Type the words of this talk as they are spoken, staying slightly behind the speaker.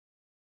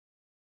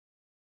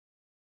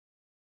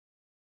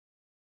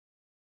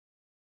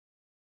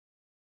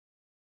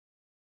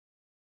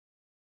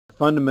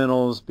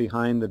fundamentals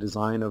behind the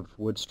design of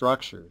wood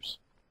structures.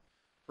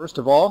 First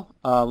of all,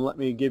 let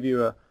me give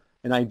you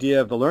an idea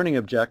of the learning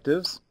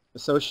objectives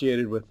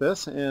associated with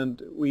this,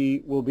 and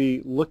we will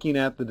be looking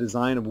at the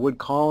design of wood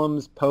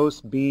columns,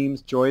 posts,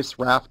 beams, joists,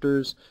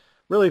 rafters,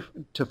 really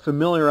to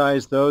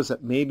familiarize those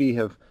that maybe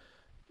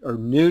are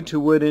new to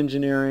wood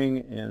engineering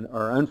and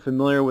are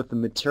unfamiliar with the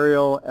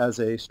material as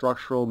a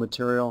structural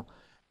material.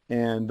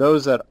 And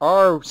those that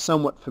are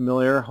somewhat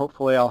familiar,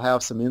 hopefully I'll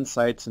have some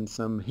insights and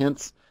some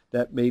hints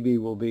that maybe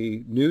will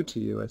be new to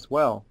you as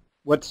well.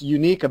 What's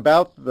unique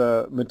about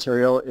the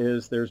material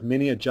is there's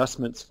many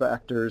adjustments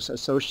factors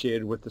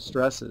associated with the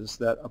stresses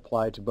that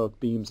apply to both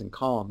beams and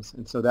columns.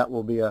 And so that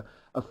will be a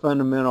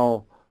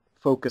fundamental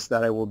focus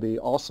that I will be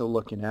also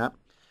looking at.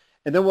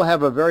 And then we'll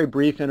have a very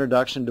brief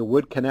introduction to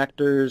wood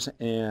connectors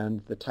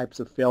and the types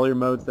of failure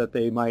modes that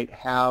they might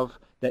have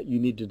that you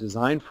need to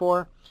design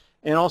for.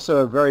 And also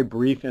a very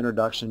brief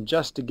introduction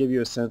just to give you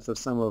a sense of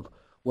some of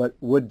what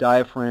wood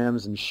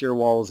diaphragms and shear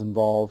walls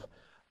involve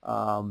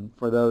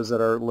for those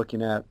that are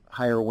looking at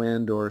higher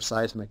wind or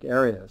seismic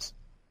areas.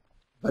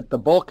 But the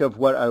bulk of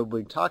what I will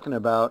be talking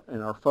about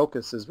and our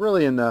focus is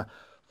really in the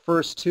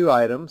first two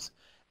items.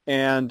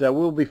 And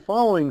we'll be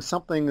following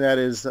something that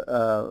is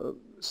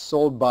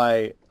sold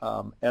by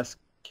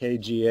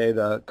SKGA,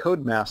 the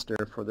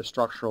CodeMaster for the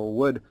structural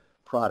wood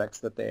products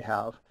that they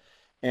have.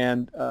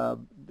 And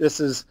this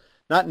is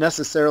not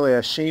necessarily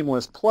a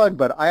shameless plug,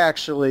 but I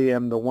actually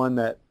am the one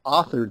that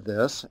authored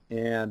this,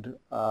 and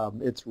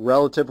it's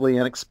relatively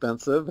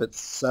inexpensive.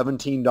 It's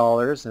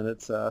 $17, and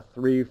it's a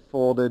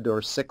 3-folded or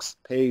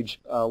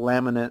 6-page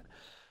laminate.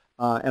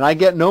 And I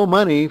get no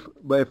money,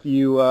 but if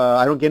you,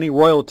 I don't get any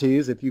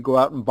royalties if you go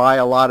out and buy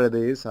a lot of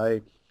these.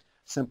 I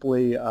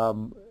simply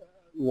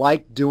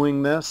like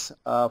doing this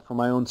for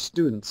my own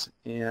students,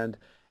 and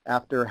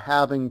after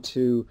having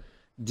to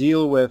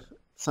deal with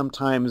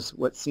sometimes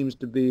what seems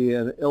to be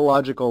an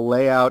illogical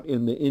layout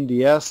in the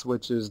NDS,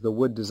 which is the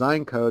wood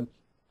design code,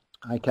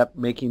 I kept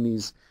making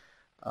these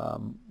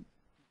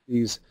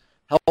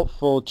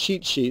helpful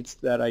cheat sheets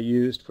that I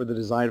used for the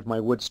design of my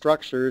wood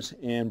structures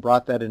and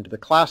brought that into the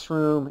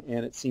classroom,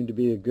 and it seemed to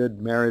be a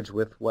good marriage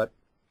with what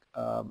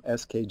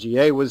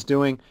SKGA was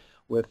doing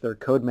with their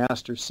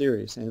CodeMaster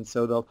series. And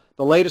so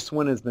the latest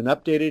one has been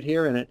updated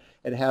here, and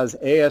it has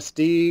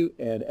ASD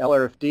and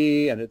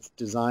LRFD, and its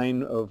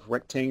design of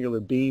rectangular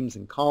beams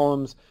and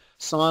columns.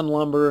 Sawn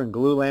lumber and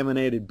glue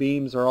laminated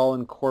beams are all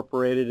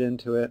incorporated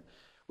into it,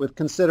 with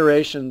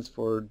considerations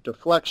for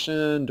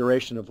deflection,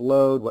 duration of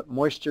load, what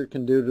moisture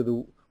can do to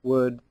the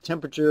wood,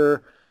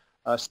 temperature,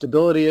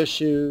 stability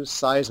issues,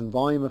 size and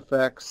volume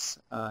effects,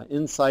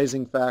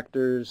 incising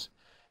factors,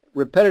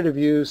 repetitive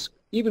use,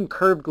 even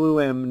curved glue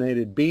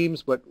laminated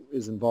beams, what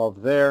is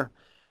involved there,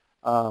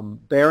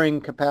 bearing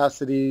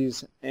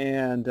capacities,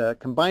 and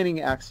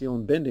combining axial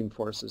and bending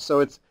forces. So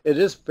it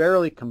is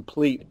fairly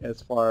complete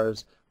as far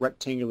as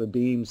rectangular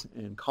beams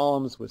and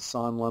columns with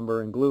sawn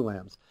lumber and glue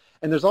lams.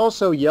 And there's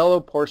also yellow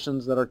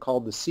portions that are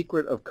called the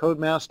secret of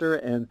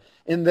CodeMaster, and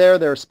in there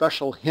are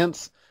special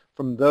hints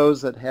from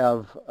those that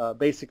have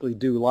basically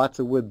do lots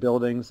of wood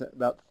buildings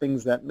about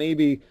things that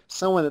maybe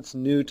someone that's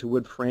new to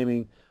wood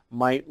framing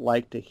might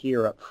like to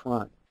hear up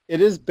front. It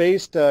is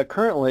based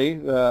currently,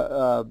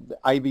 the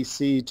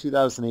IBC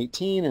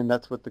 2018, and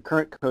that's what the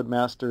current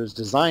CodeMaster is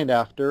designed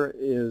after,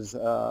 is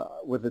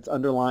with its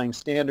underlying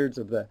standards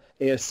of the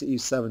ASCE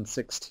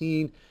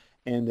 716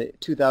 and the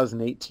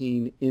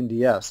 2018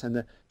 NDS. And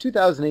the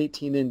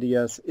 2018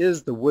 NDS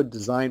is the wood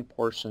design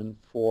portion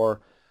for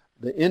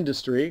the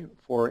industry,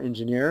 for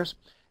engineers.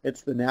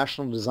 It's the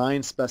National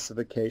Design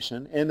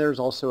Specification, and there's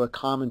also a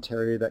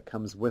commentary that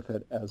comes with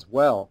it as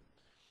well.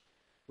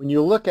 When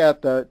you look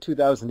at the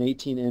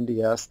 2018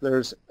 NDS,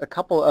 there's a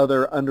couple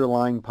other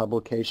underlying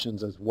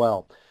publications as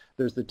well.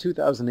 There's the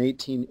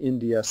 2018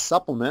 NDS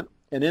supplement,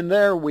 and in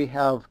there we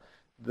have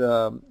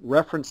the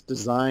reference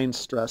design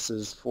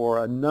stresses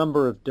for a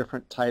number of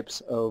different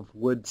types of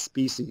wood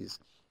species.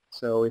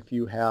 So if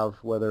you have,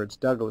 whether it's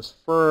Douglas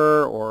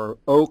fir or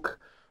oak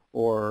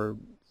or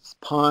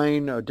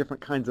pine or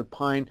different kinds of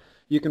pine,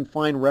 you can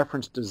find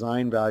reference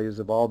design values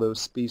of all those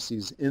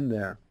species in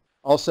there.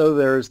 Also,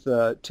 there's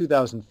the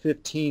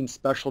 2015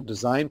 special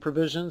design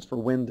provisions for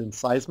wind and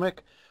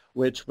seismic,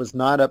 which was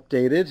not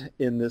updated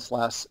in this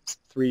last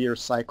 3-year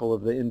cycle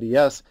of the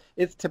NDS.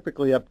 It's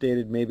typically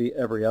updated maybe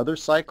every other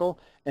cycle,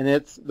 and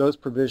those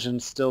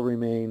provisions still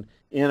remain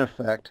in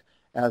effect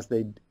as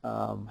they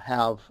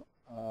have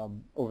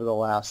over the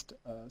last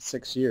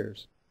 6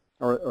 years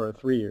or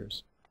 3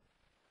 years.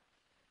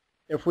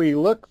 If we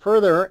look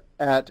further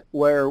at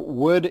where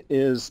wood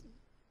is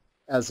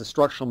as a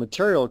structural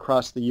material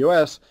across the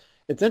U.S.,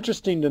 it's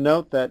interesting to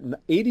note that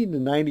 80 to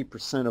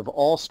 90% of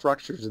all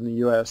structures in the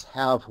U.S.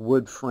 have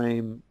wood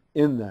frame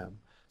in them.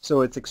 So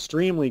it's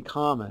extremely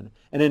common.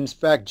 And in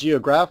fact,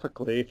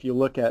 geographically, if you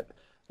look at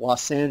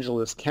Los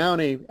Angeles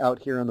County out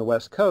here on the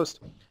West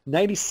Coast,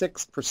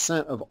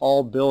 96% of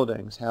all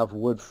buildings have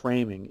wood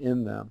framing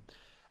in them.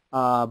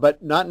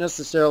 but not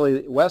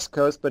necessarily West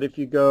Coast. But if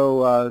you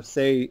go,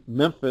 say,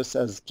 Memphis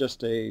as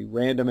just a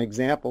random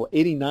example,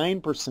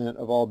 89%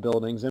 of all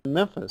buildings in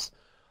Memphis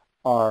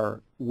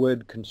are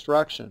wood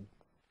construction.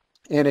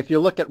 And if you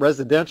look at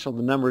residential,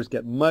 the numbers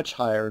get much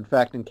higher. In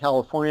fact, in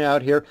California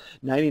out here,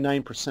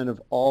 99%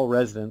 of all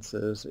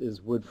residences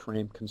is wood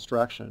frame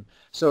construction.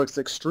 So it's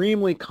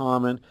extremely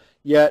common,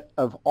 yet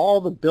of all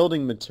the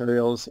building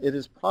materials, it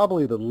is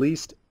probably the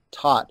least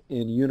taught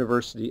in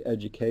university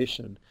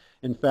education.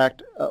 In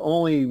fact,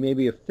 only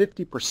maybe a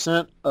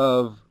 50%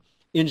 of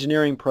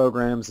engineering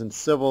programs in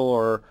civil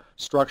or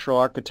structural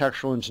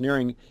architectural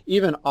engineering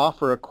even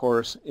offer a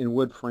course in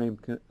wood frame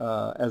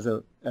as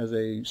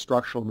a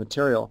structural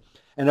material.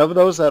 And of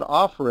those that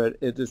offer it,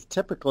 it is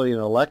typically an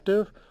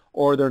elective,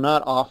 or they're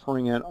not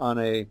offering it on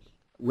a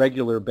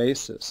regular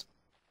basis.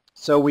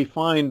 So we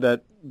find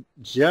that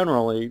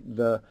generally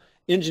the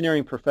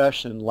engineering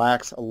profession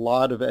lacks a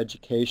lot of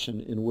education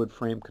in wood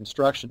frame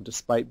construction,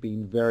 despite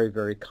being very,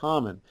 very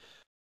common.